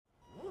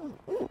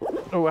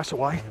Oh, that's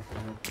away.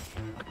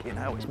 You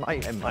know, it's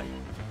mayhem, mate.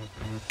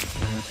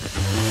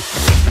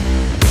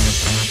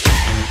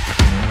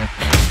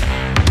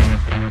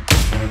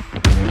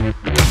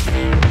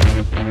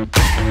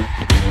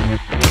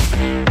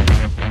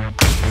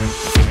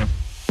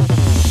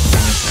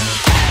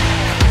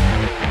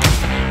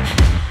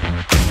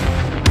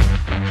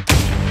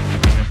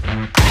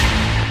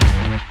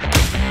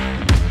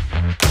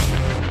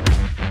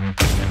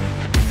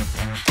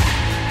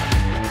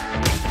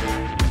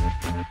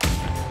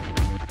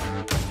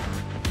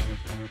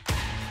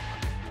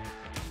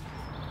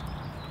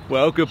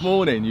 Well, good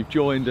morning. You've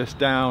joined us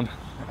down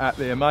at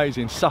the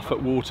amazing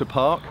Suffolk Water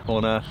Park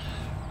on a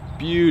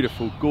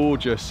beautiful,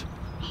 gorgeous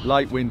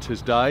late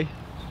winter's day.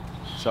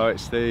 So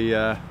it's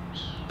the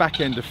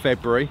back end of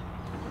February.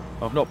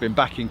 I've not been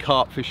back in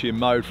carp fishing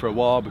mode for a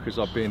while because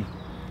I've been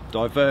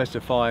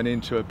diversifying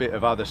into a bit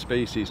of other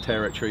species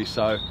territory.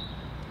 So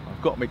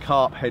I've got my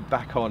carp head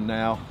back on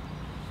now,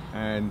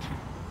 and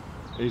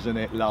isn't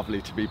it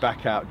lovely to be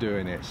back out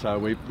doing it. So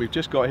we've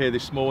just got here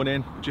this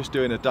morning, just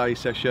doing a day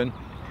session,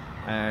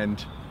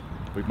 and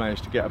we've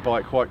managed to get a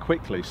bite quite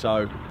quickly.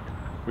 So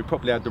we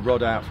probably had the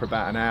rod out for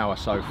about an hour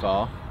so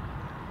far.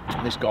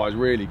 This guy's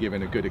really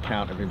giving a good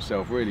account of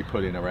himself, really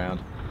pulling around,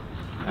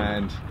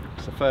 and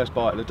it's the first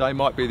bite of the day.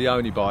 Might be the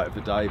only bite of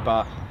the day,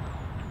 but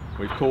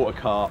we've caught a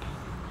carp,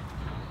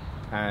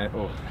 and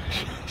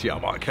yeah, I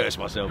might curse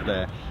myself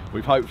there.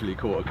 We've hopefully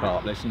caught a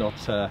carp. Let's not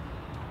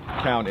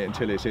count it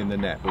until it's in the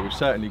net, but we've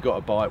certainly got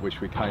a bite, which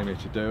we came here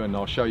to do, and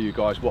I'll show you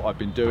guys what I've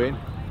been doing,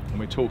 and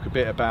we talk a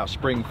bit about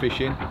spring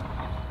fishing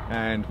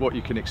and what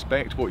you can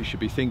expect, what you should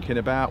be thinking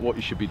about, what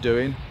you should be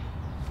doing.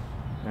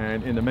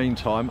 And in the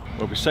meantime,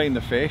 well, we've seen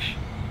the fish.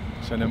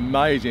 It's an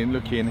amazing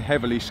looking,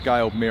 heavily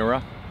scaled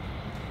mirror,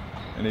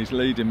 and he's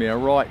leading me a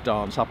right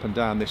dance up and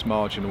down this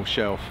marginal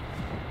shelf.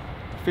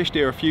 I've fished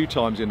here a few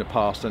times in the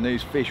past, and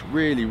these fish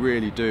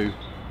really do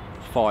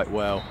fight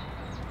well.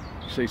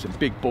 You see some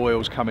big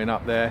boils coming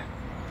up there,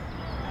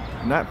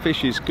 and that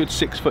fish is good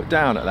 6 foot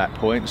down at that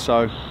point,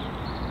 so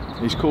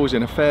he's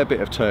causing a fair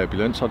bit of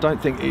turbulence. I don't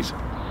think he's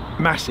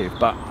massive,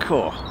 but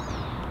cool.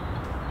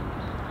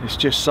 It's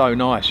just so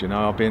nice, you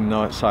know. I've been,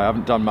 I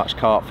haven't done much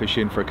carp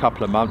fishing for a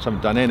couple of months, I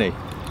haven't done any,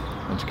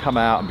 and to come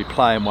out and be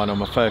playing one on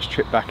my first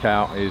trip back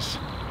out is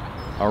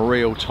a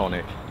real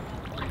tonic.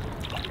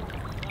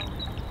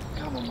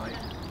 Come on, mate.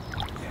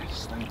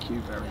 Yes, thank you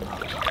very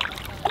much.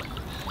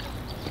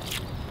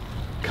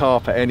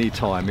 Carp at any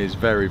time is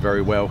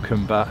very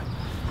welcome, but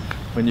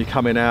when you're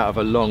coming out of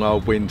a long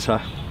old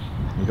winter,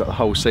 you've got the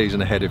whole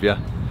season ahead of you,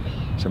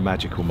 it's a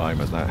magical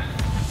moment, that.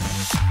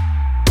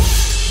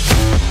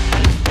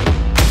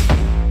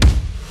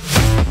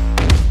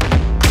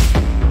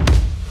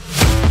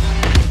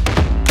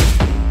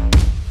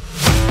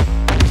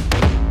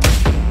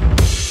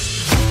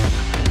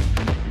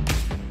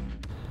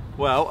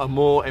 Well, a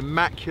more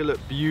immaculate,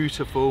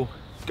 beautiful,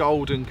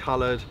 golden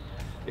coloured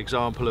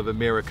example of a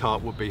mirror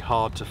carp would be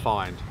hard to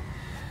find.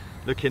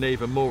 Looking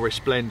even more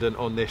resplendent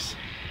on this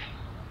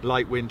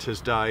late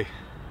winter's day.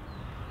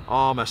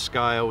 Armour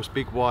scales,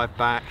 big wide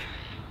back,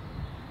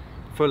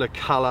 full of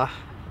colour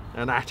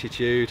and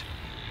attitude.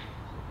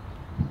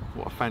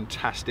 What a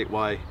fantastic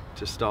way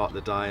to start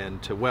the day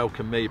and to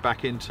welcome me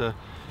back into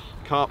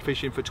carp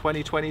fishing for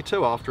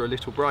 2022 after a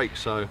little break.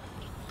 So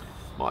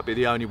might be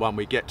the only one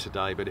we get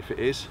today, but if it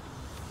is,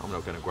 I'm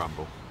not going to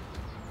grumble.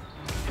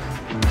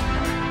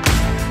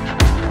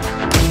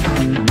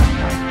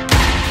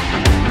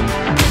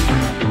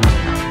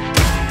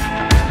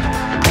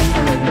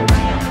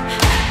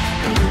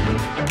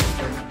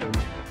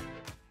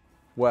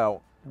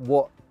 Well,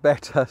 what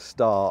better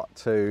start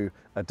to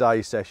a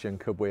day session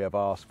could we have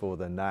asked for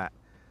than that?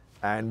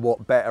 And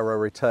what better a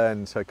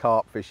return to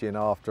carp fishing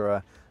after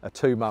a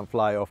 2-month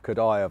layoff could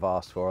I have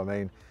asked for? I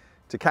mean,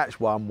 to catch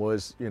one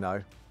was, you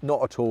know,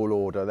 not a tall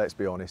order, let's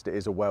be honest. It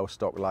is a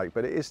well-stocked lake,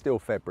 but it is still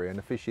February and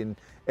the fishing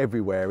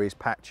everywhere is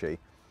patchy.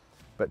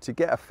 But to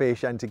get a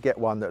fish, and to get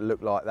one that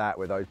looked like that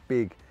with those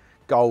big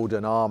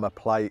golden armour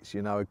plates,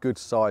 you know, a good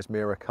sized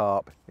mirror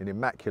carp in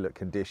immaculate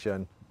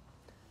condition,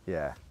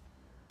 yeah,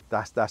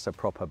 that's a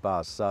proper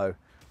buzz. So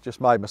just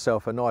made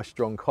myself a nice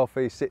strong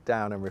coffee, sit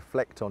down and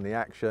reflect on the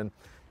action.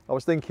 I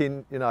was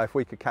thinking, you know, if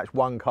we could catch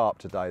one carp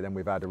today, then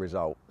we've had a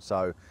result.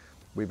 So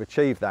we've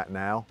achieved that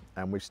now,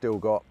 and we've still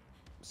got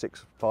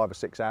 5 or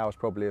 6 hours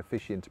probably of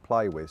fishing to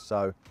play with.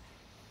 So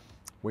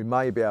we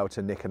may be able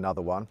to nick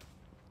another one.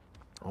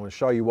 I want to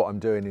show you what I'm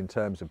doing in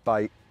terms of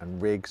bait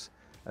and rigs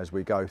as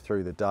we go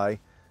through the day.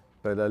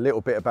 But a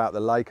little bit about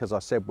the lake. As I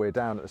said, we're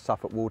down at the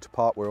Suffolk Water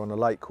Park. We're on a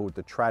lake called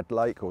the Trad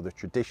Lake, or the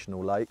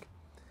traditional lake.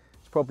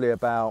 It's probably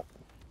about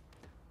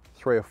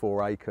 3 or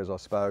 4 acres, I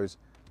suppose,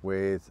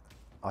 with,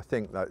 I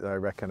think that they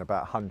reckon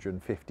about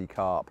 150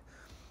 carp.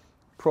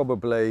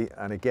 Probably,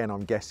 and again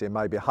I'm guessing,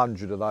 maybe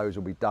 100 of those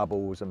will be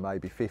doubles, and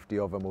maybe 50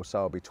 of them or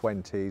so will be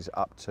 20s,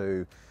 up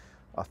to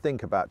I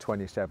think about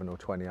 27 or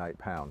 28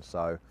 pounds.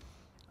 So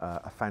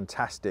a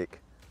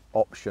fantastic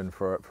option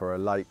for a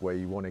lake where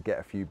you want to get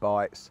a few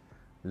bites,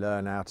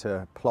 learn how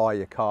to ply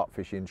your carp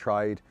fishing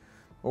trade,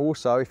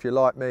 Also, if you're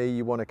like me,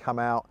 you want to come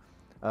out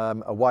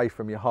away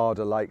from your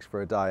harder lakes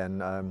for a day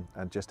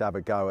and just have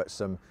a go at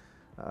some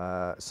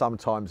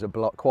sometimes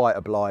quite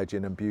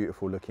obliging and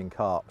beautiful looking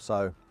carp.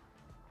 So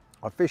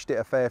I've fished it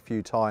a fair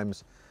few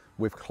times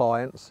with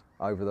clients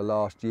over the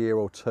last year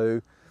or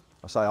two.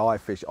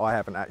 I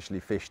haven't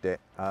actually fished it.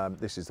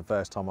 This is the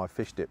first time I've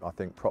fished it, I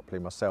think, properly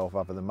myself,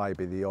 other than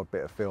maybe the odd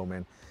bit of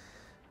filming.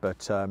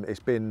 But it's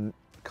been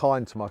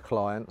kind to my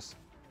clients,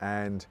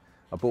 and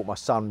I bought my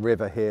son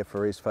River here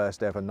for his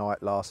first ever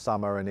night last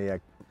summer, and he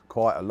had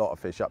quite a lot of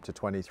fish, up to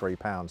 23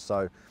 pounds.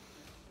 So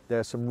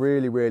there's some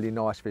really, really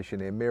nice fish in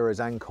here, mirrors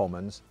and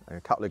commons, and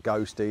a couple of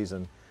ghosties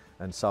and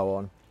so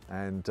on.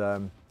 And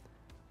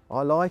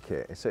I like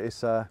it.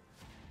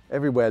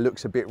 Everywhere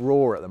looks a bit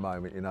raw at the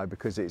moment, you know,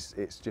 because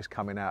it's just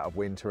coming out of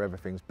winter,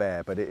 everything's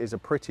bare, but it is a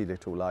pretty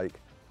little lake.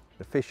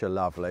 The fish are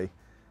lovely,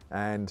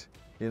 and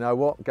you know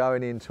what,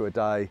 going into a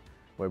day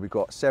where we've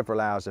got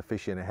several hours of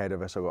fishing ahead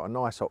of us, I've got a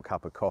nice hot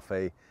cup of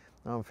coffee,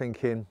 and I'm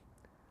thinking,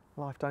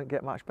 life don't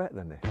get much better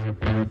than this.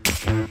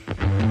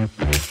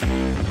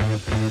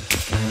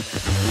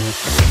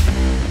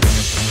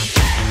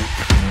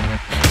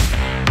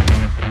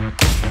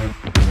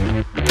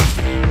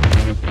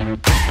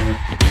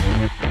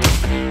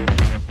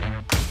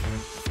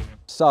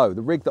 So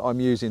the rig that I'm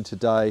using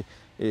today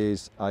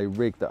is a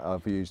rig that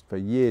I've used for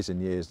years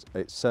and years.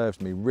 It serves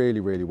me really,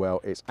 really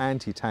well. It's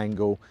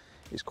anti-tangle.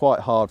 It's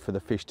quite hard for the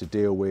fish to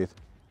deal with,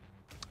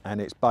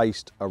 and it's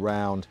based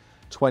around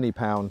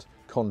 20-pound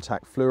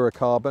contact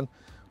fluorocarbon,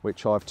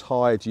 which I've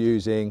tied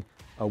using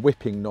a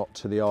whipping knot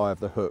to the eye of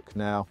the hook.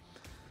 Now,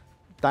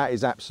 that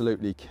is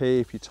absolutely key.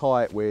 If you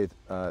tie it with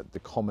the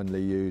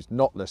commonly used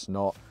knotless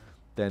knot,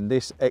 then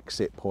this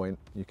exit point,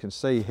 you can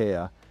see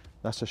here,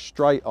 that's a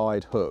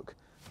straight-eyed hook,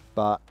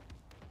 but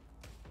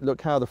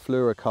look how the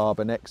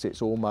fluorocarbon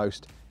exits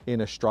almost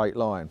in a straight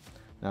line.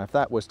 Now, if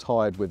that was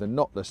tied with a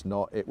knotless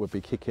knot, it would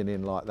be kicking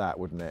in like that,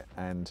 wouldn't it?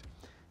 And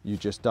you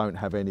just don't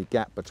have any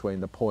gap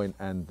between the point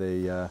and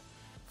the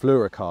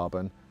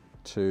fluorocarbon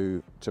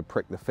to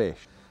prick the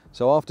fish.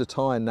 So after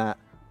tying that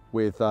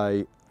with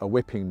a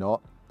whipping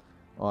knot,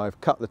 I've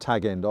cut the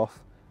tag end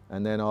off,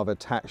 and then I've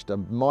attached a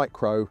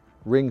micro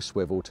ring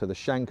swivel to the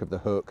shank of the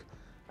hook,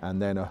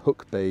 and then a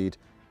hook bead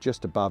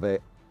just above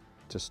it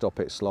to stop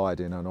it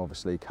sliding and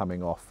obviously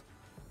coming off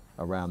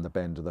around the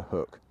bend of the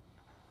hook.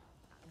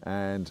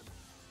 And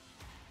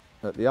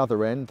at the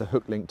other end, the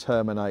hook link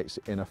terminates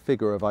in a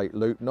figure-of-8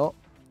 loop knot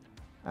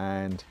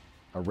and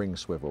a ring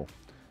swivel.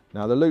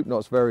 Now, the loop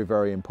knot's very,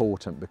 very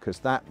important, because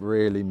that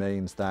really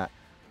means that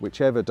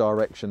whichever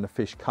direction the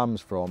fish comes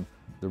from,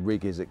 the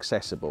rig is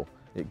accessible.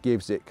 It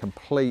gives it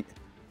complete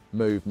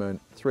movement,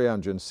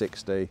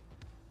 360,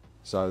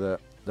 so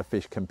that the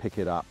fish can pick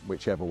it up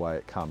whichever way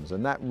it comes.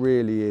 And that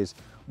really is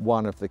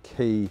one of the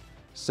key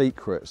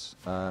secrets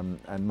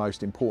and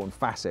most important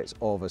facets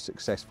of a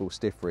successful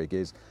stiff rig,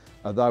 is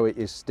although it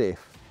is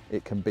stiff,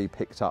 it can be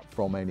picked up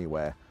from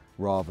anywhere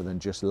rather than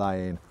just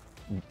laying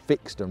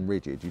fixed and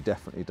rigid. You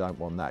definitely don't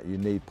want that. You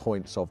need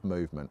points of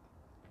movement.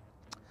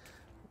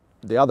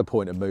 The other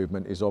point of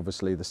movement is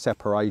obviously the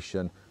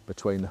separation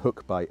between the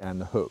hook bait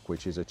and the hook,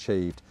 which is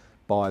achieved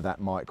by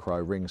that micro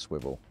ring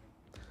swivel.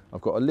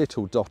 I've got a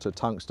little dot of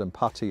tungsten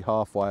putty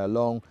halfway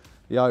along.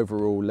 The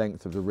overall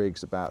length of the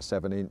rig's about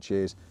 7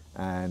 inches,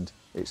 and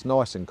it's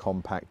nice and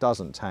compact,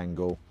 doesn't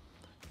tangle,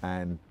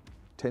 and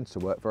tends to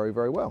work very,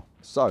 very well.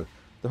 So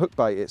the hook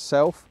bait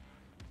itself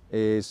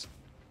is,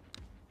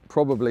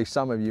 probably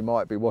some of you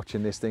might be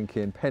watching this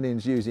thinking,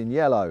 Penning's using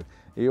yellow.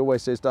 He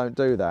always says don't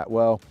do that.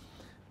 Well,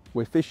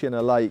 we're fishing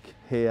a lake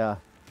here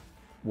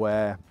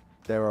where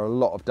there are a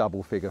lot of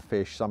double figure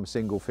fish, some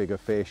single figure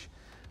fish,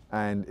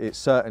 and it's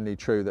certainly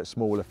true that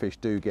smaller fish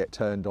do get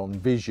turned on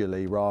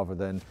visually rather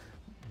than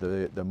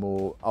the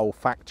more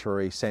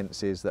olfactory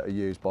senses that are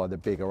used by the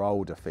bigger,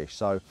 older fish.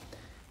 So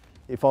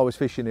if I was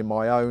fishing in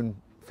my own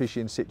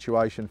fishing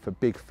situation for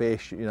big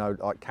fish, you know,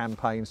 like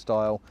campaign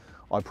style,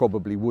 I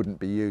probably wouldn't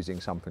be using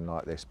something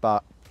like this.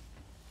 But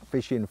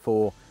fishing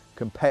for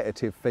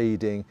competitive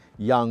feeding,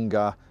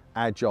 younger,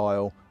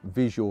 agile,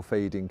 visual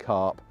feeding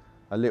carp,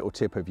 a little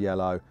tip of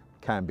yellow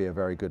can be a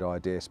very good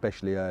idea,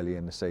 especially early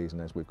in the season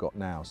as we've got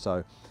now.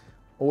 So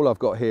all I've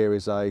got here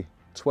is a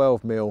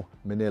 12mm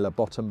manila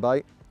bottom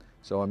bait.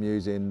 So I'm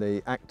using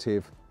the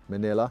active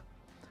manila,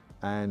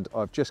 and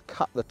I've just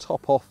cut the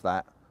top off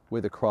that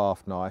with a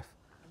craft knife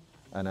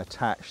and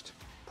attached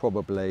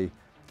probably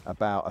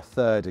about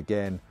 1/3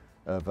 again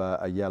of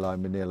a yellow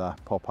manila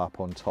pop-up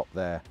on top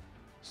there.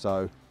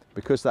 So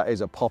because that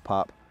is a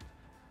pop-up,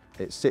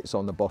 it sits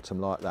on the bottom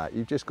like that.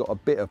 You've just got a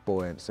bit of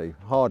buoyancy,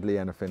 hardly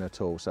anything at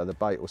all. So the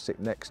bait will sit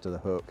next to the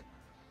hook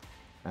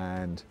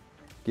and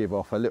give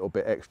off a little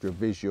bit extra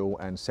visual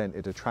and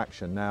scented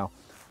attraction. Now,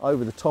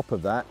 over the top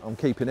of that, I'm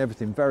keeping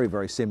everything very,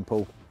 very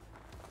simple.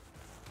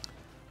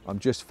 I'm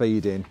just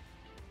feeding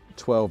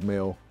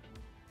 12mm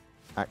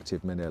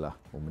active manila,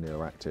 or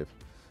manila active,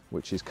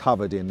 which is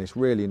covered in this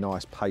really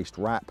nice paste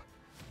wrap,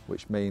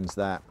 which means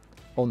that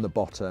on the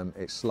bottom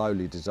it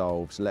slowly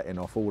dissolves, letting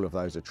off all of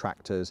those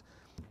attractors,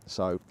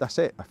 So that's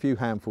it, a few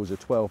handfuls of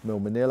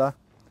 12mm Manila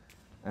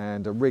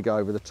and a rig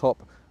over the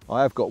top.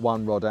 I have got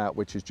one rod out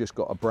which has just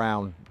got a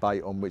brown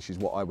bait on, which is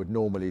what I would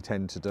normally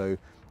tend to do,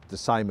 the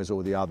same as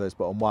all the others,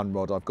 but on one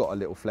rod I've got a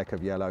little fleck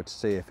of yellow to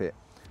see if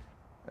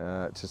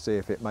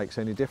it makes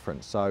any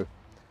difference. So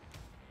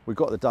we've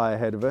got the day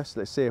ahead of us.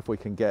 Let's see if we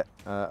can get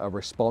a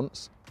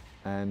response,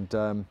 and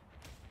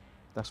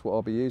that's what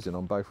I'll be using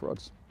on both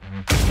rods.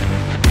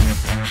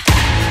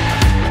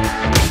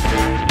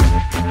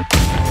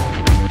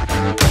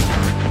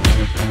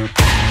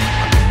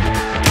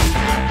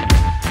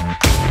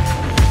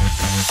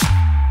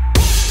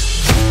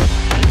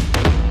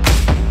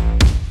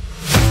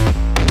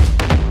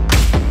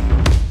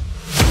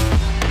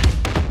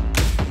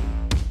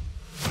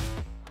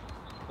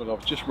 Well, I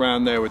was just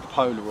round there with the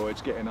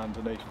Polaroids, getting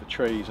underneath the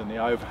trees and the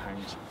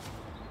overhangs,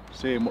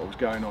 seeing what was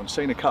going on.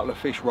 Seen a couple of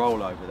fish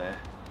roll over there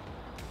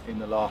in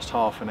the last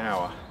half an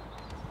hour,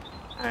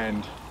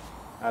 and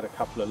had a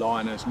couple of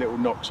liners, little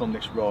knocks on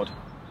this rod,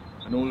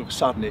 and all of a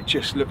sudden it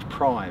just looked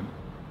prime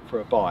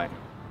for a bite.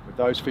 With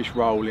those fish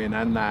rolling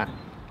and that,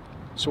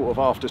 sort of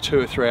after 2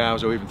 or 3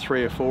 hours, or even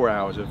 3 or 4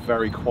 hours of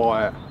very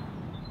quiet,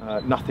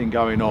 nothing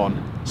going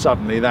on,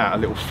 suddenly that, a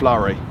little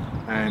flurry,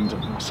 and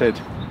I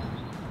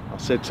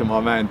said to my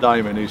man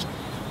Damon, who's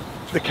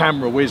the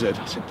camera wizard,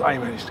 I said,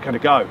 Damon, it's going to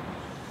go.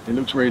 It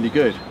looks really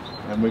good.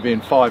 And within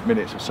 5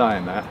 minutes of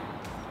saying that,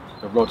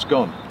 the rod's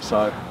gone.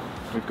 So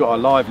we've got a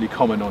lively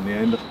comment on the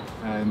end,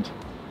 and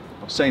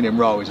I've seen him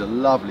roll. He's a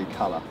lovely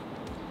colour,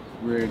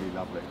 really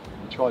lovely.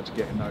 I tried to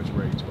get in those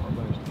reeds, but I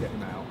managed to get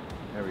him out.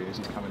 There he is,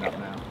 he's coming up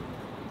now.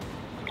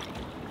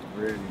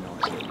 Really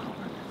nice little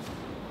comment.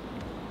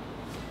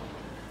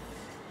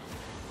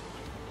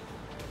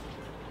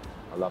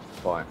 I love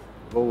the fight.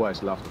 I've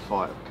always loved the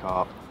fight of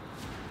carp,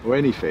 or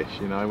any fish,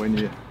 you know, when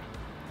you've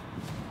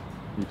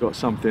got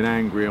something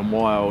angry and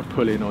wild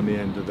pulling on the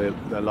end of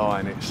the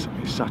line. It's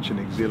such an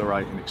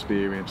exhilarating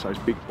experience. Those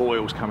big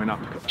boils coming up.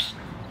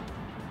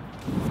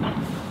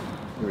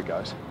 Here it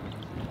goes.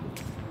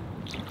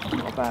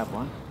 Not a bad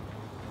one.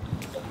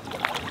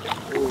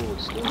 Oh,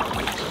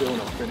 still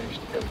not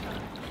finished. Here we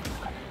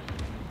go.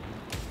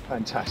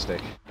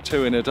 Fantastic.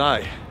 2 in a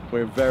day.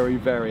 We're very,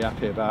 very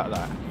happy about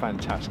that.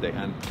 Fantastic,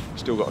 and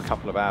still got a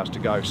couple of hours to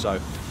go, so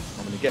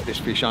I'm going to get this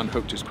fish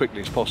unhooked as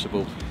quickly as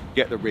possible,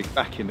 get the rig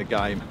back in the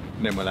game,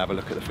 and then we'll have a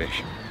look at the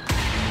fish.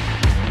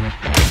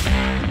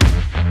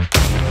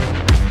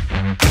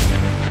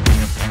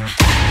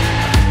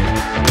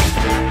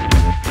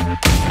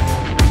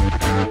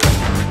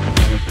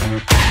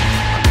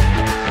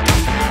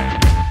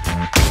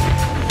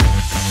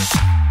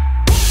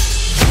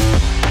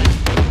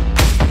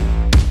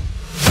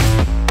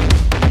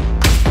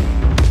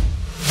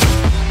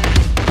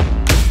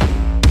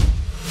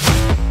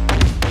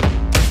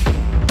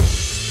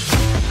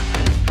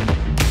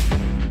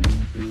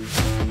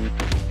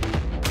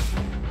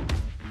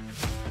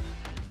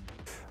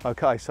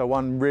 Okay, so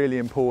one really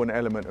important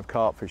element of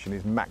carp fishing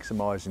is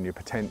maximising your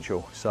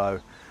potential. So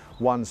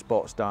one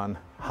spot's done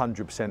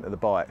 100% of the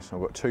bites. I've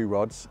got 2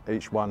 rods,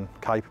 each one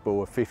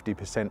capable of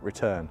 50%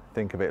 return.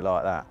 Think of it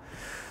like that.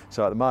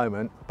 So at the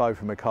moment, both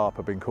of my carp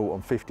have been caught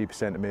on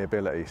 50% of my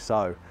ability.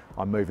 So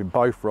I'm moving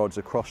both rods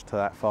across to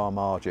that far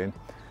margin,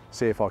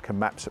 see if I can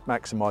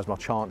maximise my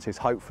chances,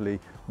 hopefully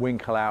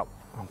winkle out.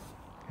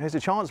 There's a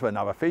chance for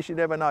another fish, you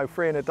never know.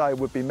 3 in a day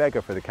would be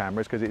mega for the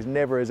cameras, because it's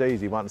never as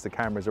easy once the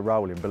cameras are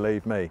rolling,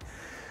 believe me.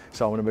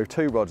 So I'm going to move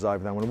 2 rods over,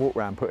 then I'm going to walk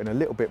around, put in a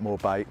little bit more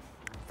bait.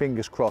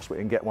 Fingers crossed we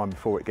can get one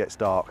before it gets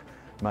dark,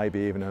 maybe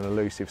even an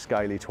elusive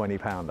scaly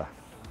 20-pounder.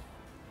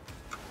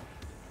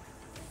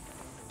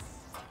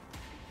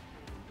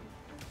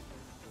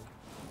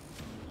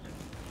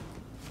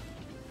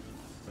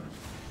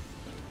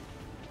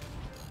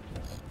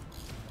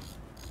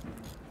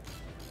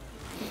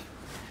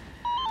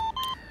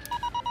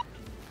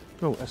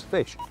 Oh, that's a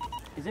fish.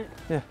 Is it?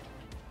 Yeah.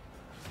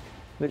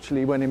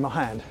 Literally went in my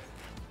hand.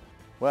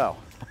 Well,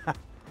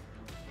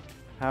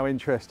 how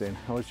interesting.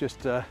 I was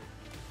just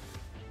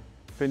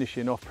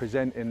finishing off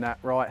presenting that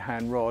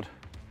right-hand rod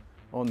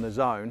on the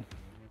zone,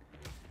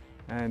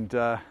 and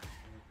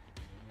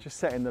just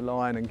setting the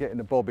line and getting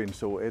the bobbin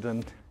sorted,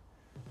 and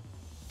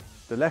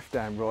the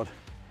left-hand rod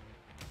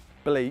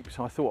bleeps.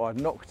 I thought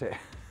I'd knocked it,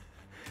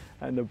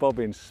 and the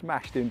bobbin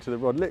smashed into the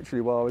rod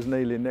literally while I was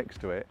kneeling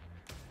next to it.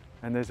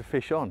 And there's a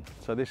fish on.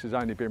 So this has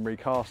only been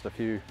recast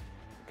a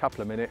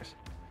couple of minutes,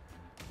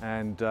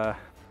 and the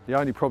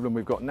only problem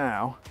we've got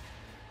now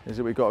is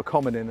that we've got a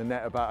common in the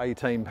net about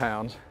 18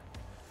 pounds,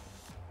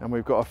 and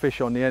we've got a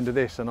fish on the end of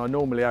this, and I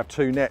normally have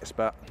 2 nets,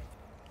 but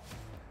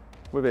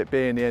with it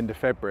being the end of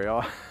February,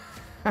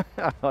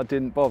 I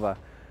didn't bother.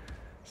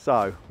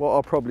 So what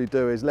I'll probably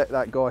do is let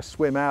that guy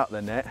swim out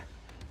the net,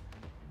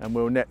 and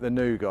we'll net the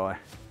new guy.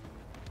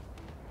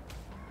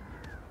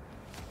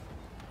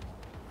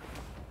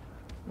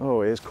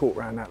 Oh, he is caught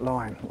around that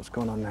line. What's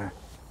gone on there?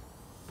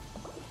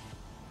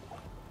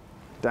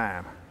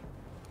 Damn.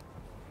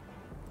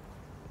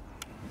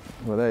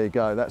 Well, there you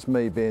go. That's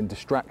me being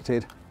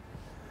distracted,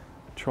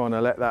 trying to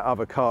let that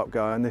other carp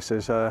go, and this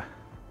has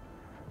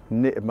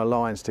knitted my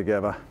lines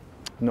together.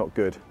 Not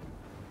good.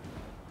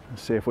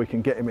 Let's see if we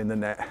can get him in the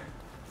net.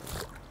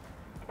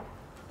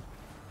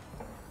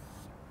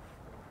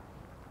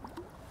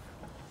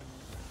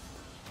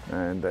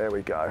 And there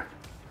we go.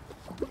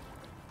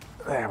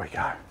 There we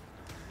go.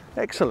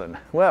 Excellent.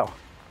 Well,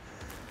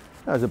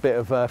 that was a bit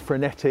of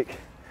frenetic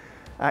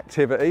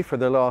activity for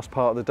the last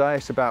part of the day.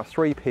 It's about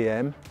 3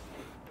 p.m.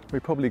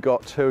 We've probably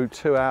got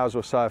two hours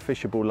or so of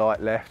fishable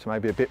light left,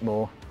 maybe a bit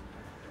more.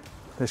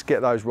 Let's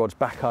get those rods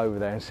back over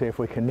there and see if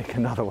we can nick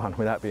another one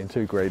without being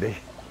too greedy.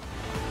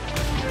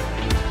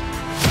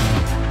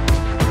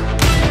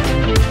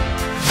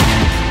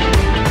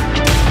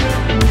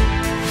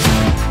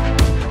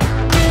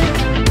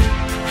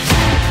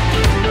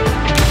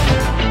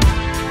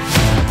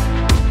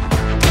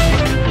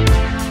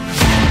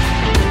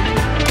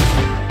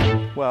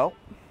 Well,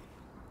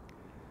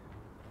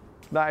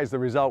 that is the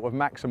result of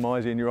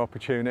maximising your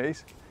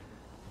opportunities.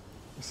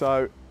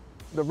 So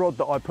the rod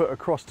that I put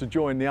across to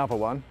join the other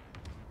one,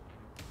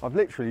 I've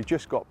literally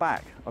just got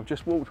back. I've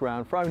just walked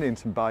around, thrown in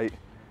some bait,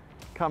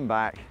 come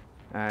back,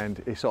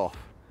 and it's off.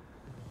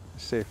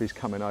 Let's see if he's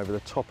coming over the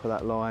top of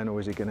that line, or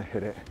is he going to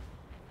hit it?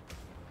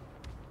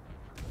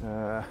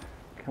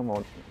 Come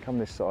on, come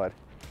this side.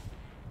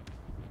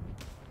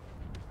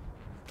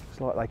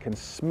 It's like they can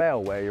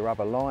smell where your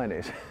other line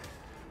is.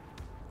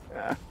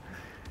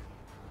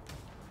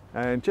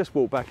 And just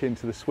walked back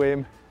into the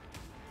swim,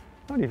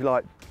 only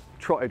like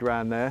trotted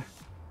around there,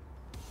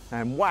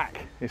 and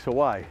whack, it's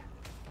away.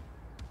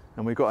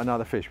 And we've got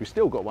another fish. We've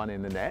still got one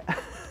in the net.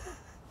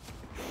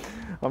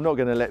 I'm not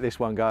going to let this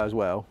one go as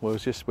well. We're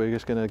just going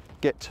to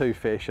get 2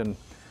 fish, and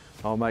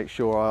I'll make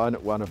sure I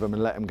hook one of them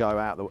and let them go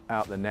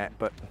out the net.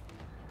 But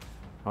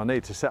I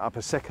need to set up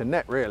a second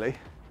net really.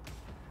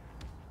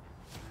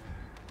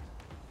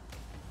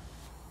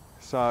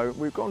 So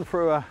we've gone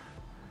through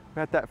we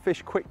had that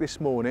fish quick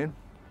this morning,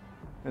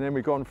 and then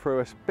we've gone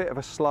through a bit of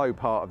a slow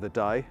part of the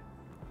day,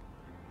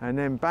 and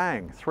then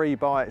bang, 3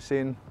 bites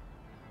in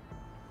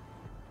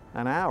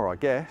an hour, I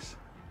guess,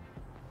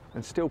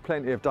 and still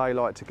plenty of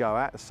daylight to go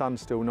at. The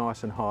sun's still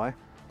nice and high.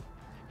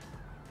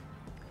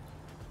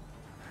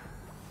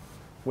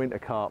 Winter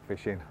carp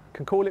fishing.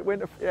 Can call it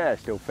winter, yeah,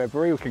 it's still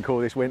February, we can call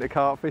this winter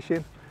carp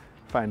fishing.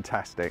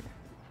 Fantastic.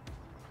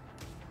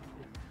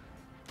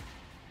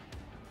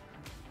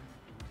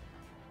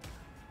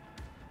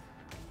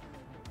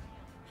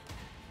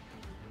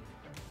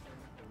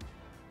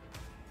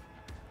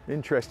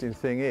 Interesting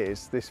thing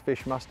is, this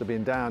fish must have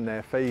been down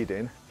there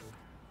feeding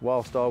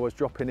whilst I was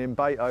dropping in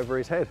bait over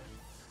his head.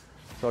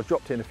 So I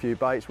dropped in a few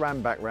baits,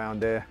 ran back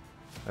round here,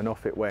 and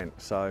off it went.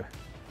 So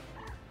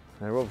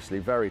they're obviously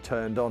very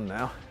turned on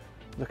now.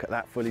 Look at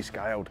that fully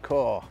scaled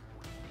core.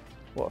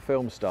 What a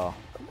film star.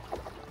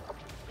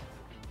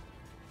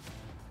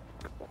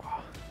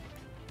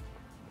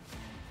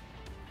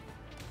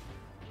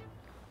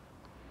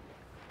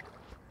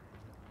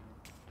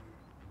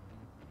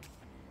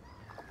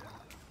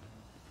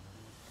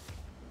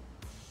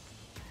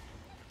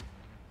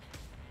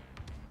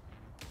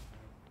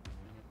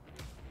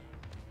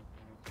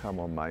 Come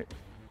on, mate.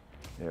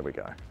 Here we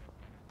go.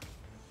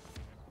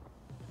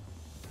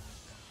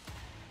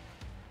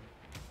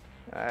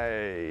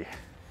 Hey.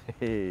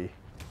 You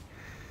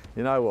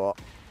know what?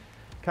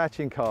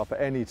 Catching carp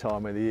at any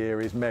time of the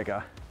year is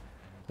mega.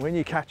 When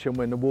you catch them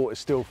when the water's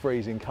still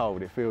freezing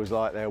cold, it feels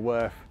like they're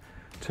worth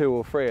 2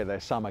 or 3 of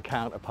their summer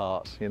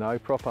counterparts, you know,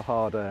 proper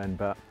hard earned,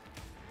 but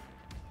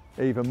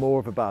even more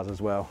of a buzz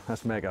as well.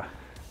 That's mega.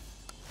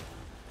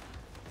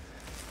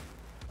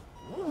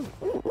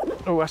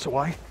 Oh, that's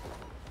away.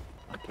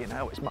 You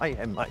know, it's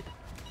mayhem, mate.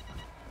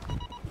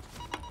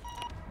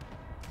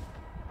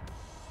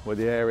 Well,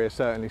 the area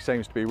certainly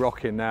seems to be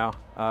rocking now.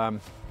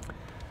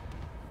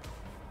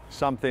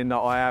 Something that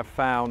I have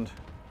found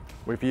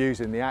with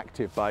using the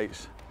active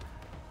baits,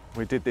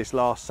 we did this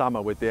last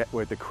summer with the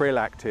krill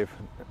active,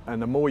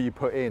 and the more you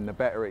put in, the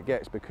better it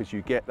gets, because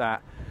you get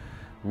that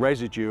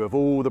residue of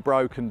all the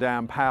broken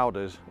down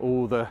powders,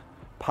 all the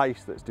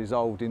paste that's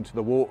dissolved into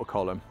the water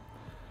column.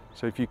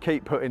 So if you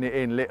keep putting it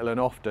in little and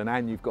often,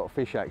 and you've got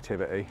fish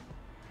activity,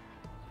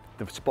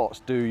 the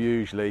spots do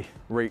usually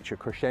reach a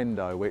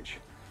crescendo, which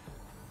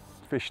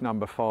fish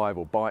number 5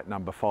 or bite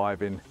number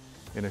 5 in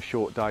a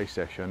short day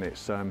session,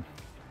 it's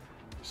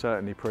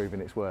certainly proven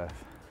its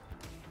worth.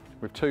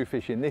 With 2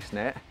 fish in this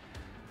net,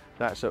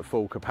 that's at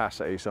full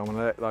capacity, so I'm going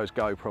to let those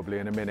go probably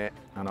in a minute,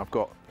 and I've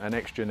got an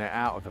extra net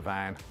out of the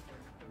van,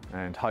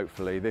 and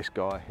hopefully this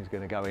guy is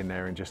going to go in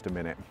there in just a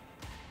minute.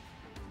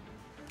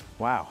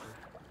 Wow.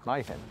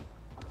 Mayhem.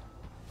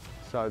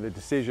 So the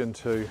decision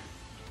to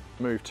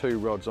move 2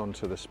 rods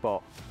onto the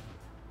spot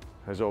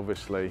has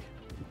obviously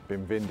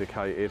been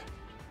vindicated,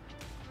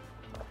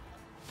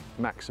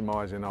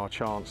 maximising our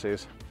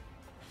chances.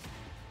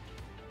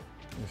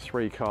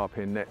 3 carp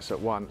in nets at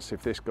once.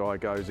 If this guy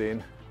goes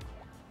in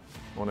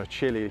on a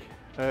chilly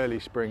early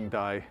spring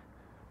day,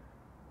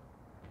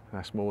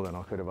 that's more than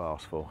I could have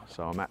asked for,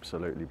 so I'm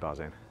absolutely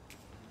buzzing.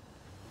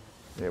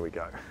 Here we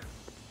go.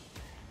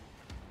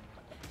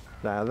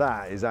 Now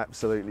that is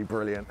absolutely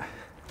brilliant.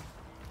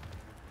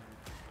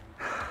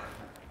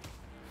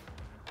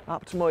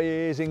 Up to my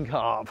ears in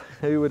carp.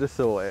 Who would have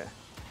thought it?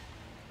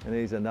 And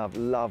here's another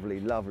lovely,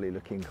 lovely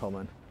looking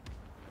common.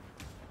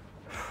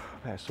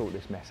 Better sort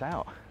this mess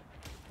out.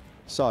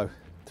 So,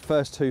 the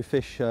first two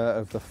fish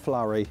of the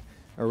flurry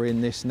are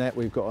in this net.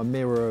 We've got a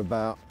mirror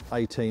about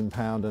 18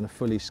 pound and a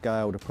fully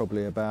scaled of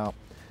probably about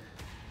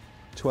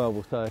 12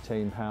 or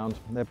 13 pound.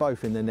 They're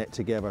both in the net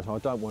together, so I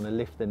don't want to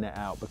lift the net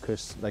out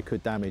because they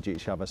could damage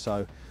each other.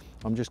 So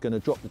I'm just going to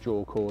drop the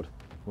draw cord,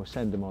 we'll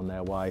send them on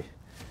their way,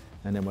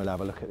 and then we'll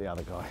have a look at the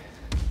other guy.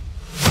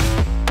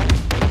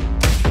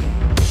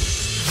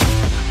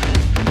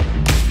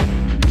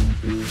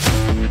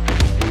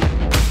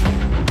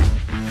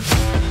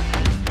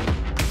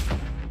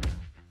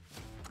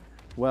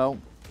 Well,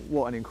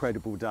 what an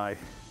incredible day.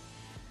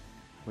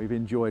 We've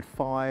enjoyed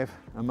 5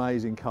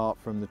 amazing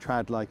carp from the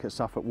Trad Lake at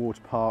Suffolk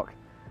Water Park,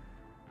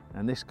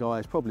 and this guy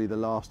is probably the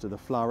last of the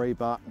flurry,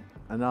 but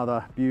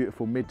another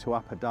beautiful mid to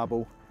upper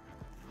double,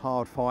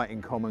 hard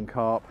fighting common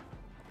carp.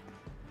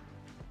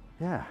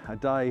 Yeah, a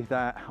day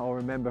that I'll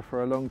remember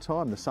for a long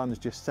time. The sun's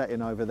just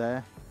setting over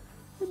there.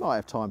 We might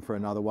have time for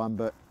another one,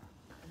 but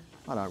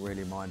I don't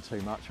really mind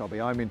too much. I'll be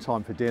home in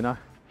time for dinner.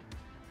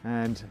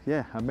 And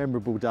yeah, a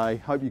memorable day.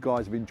 Hope you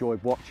guys have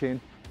enjoyed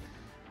watching.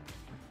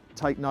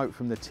 Take note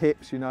from the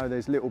tips, you know,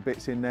 there's little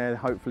bits in there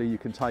hopefully you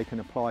can take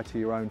and apply to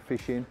your own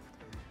fishing.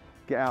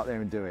 Get out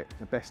there and do it.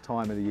 The best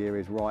time of the year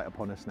is right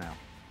upon us now.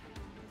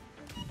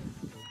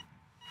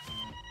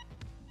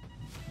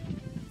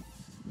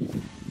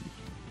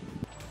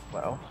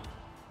 Well,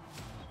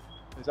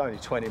 there's only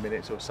 20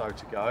 minutes or so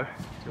to go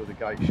till the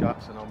gate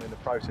shuts, and I'm in the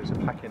process of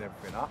packing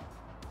everything up.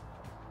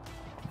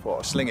 I thought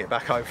I'd sling it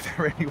back over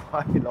there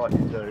anyway, like you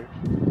do.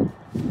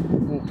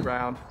 Walked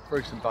round,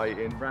 threw some bait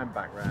in, ran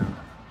back round.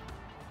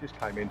 Just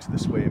came into the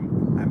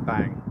swim and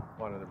bang,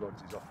 one of the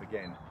rods is off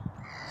again.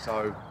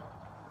 So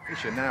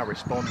fish are now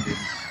responding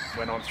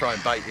when I'm throwing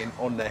bait in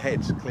on their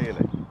heads,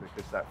 clearly,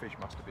 because that fish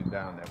must have been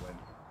down there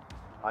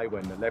when A,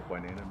 when the lead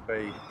went in, and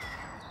B,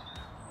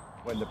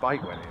 when the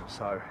bait went in.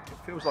 So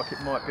it feels like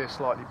it might be a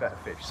slightly better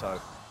fish. So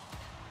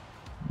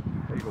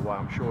either way,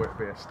 I'm sure it'll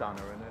be a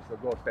stunner. And as the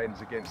rod bends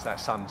against that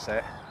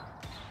sunset,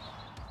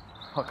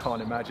 I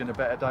can't imagine a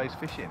better day's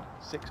fishing.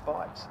 6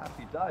 bites,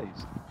 happy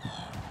days.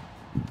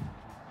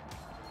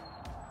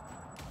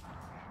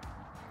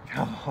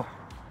 Come on.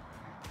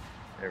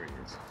 There he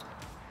is.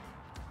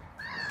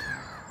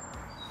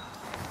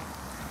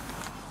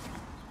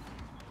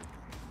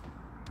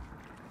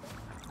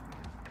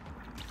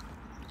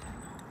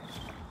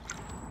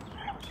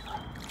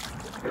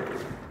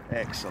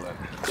 Excellent.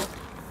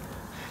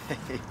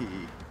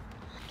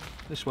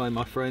 This way,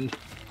 my friend.